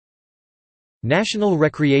National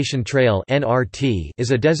Recreation Trail (NRT)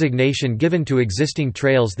 is a designation given to existing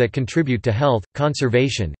trails that contribute to health,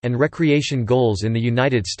 conservation, and recreation goals in the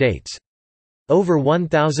United States. Over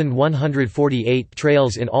 1,148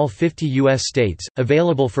 trails in all 50 U.S. states,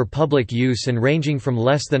 available for public use and ranging from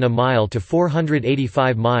less than a mile to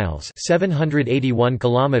 485 miles (781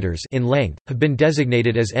 kilometers) in length, have been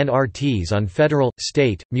designated as NRTs on federal,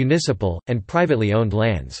 state, municipal, and privately owned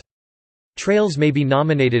lands. Trails may be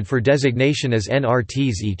nominated for designation as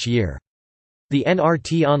NRTs each year. The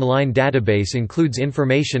NRT online database includes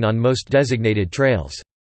information on most designated trails.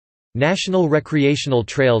 National recreational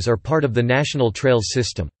trails are part of the National Trails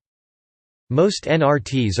System. Most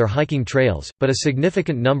NRTs are hiking trails, but a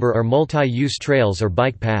significant number are multi-use trails or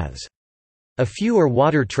bike paths. A few are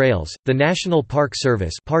water trails. The National Park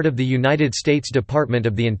Service, part of the United States Department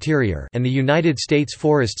of the Interior, and the United States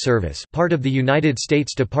Forest Service, part of the United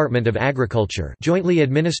States Department of Agriculture, jointly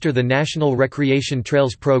administer the National Recreation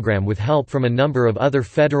Trails Program with help from a number of other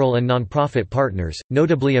federal and nonprofit partners,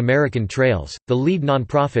 notably American Trails, the lead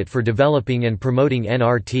nonprofit for developing and promoting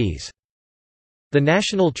NRTs. The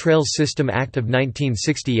National Trails System Act of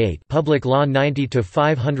 1968, Public Law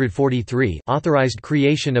 90-543, authorized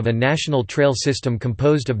creation of a national trail system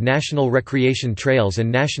composed of national recreation trails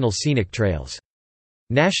and national scenic trails.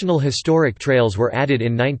 National historic trails were added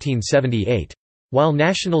in 1978. While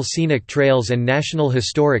National Scenic Trails and National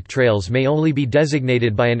Historic Trails may only be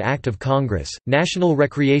designated by an act of Congress, National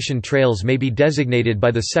Recreation Trails may be designated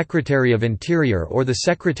by the Secretary of Interior or the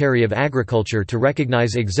Secretary of Agriculture to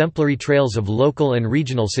recognize exemplary trails of local and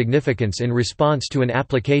regional significance in response to an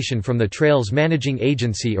application from the trails managing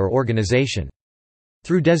agency or organization.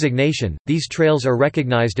 Through designation, these trails are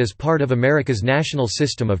recognized as part of America's national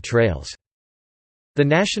system of trails. The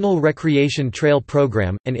National Recreation Trail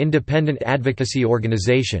Program, an independent advocacy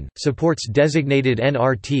organization, supports designated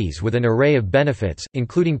NRTs with an array of benefits,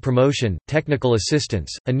 including promotion, technical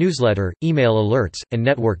assistance, a newsletter, email alerts, and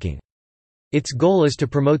networking. Its goal is to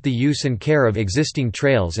promote the use and care of existing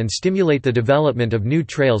trails and stimulate the development of new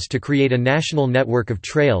trails to create a national network of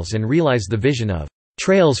trails and realize the vision of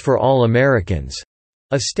Trails for All Americans.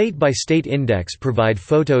 A state-by-state index provide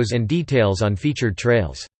photos and details on featured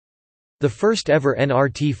trails. The first ever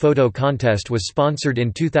NRT photo contest was sponsored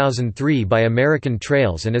in 2003 by American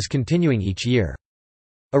Trails and is continuing each year.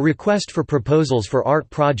 A request for proposals for art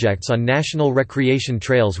projects on national recreation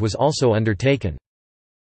trails was also undertaken.